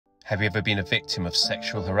Have you ever been a victim of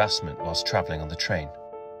sexual harassment whilst travelling on the train?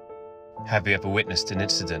 Have you ever witnessed an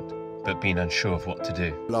incident but been unsure of what to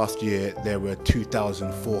do? Last year there were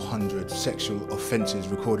 2,400 sexual offences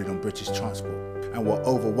recorded on British transport and were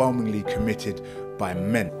overwhelmingly committed by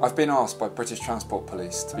men. I've been asked by British Transport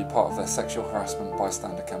Police to be part of their sexual harassment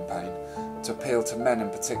bystander campaign to appeal to men in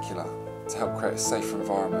particular to help create a safer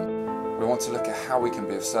environment. We want to look at how we can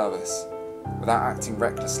be of service without acting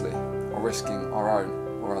recklessly or risking our own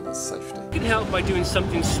or others' safety. You can help by doing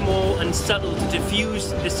something small and subtle to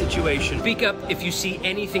diffuse the situation. Speak up if you see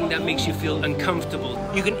anything that makes you feel uncomfortable.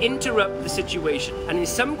 You can interrupt the situation, and in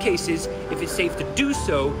some cases, if it's safe to do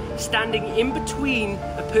so, standing in between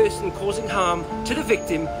a person causing harm to the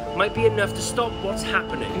victim might be enough to stop what's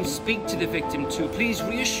happening. You can speak to the victim too. Please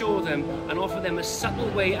reassure them and offer them a subtle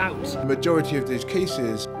way out. The majority of these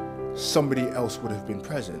cases, somebody else would have been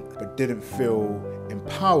present but didn't feel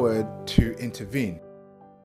empowered to intervene.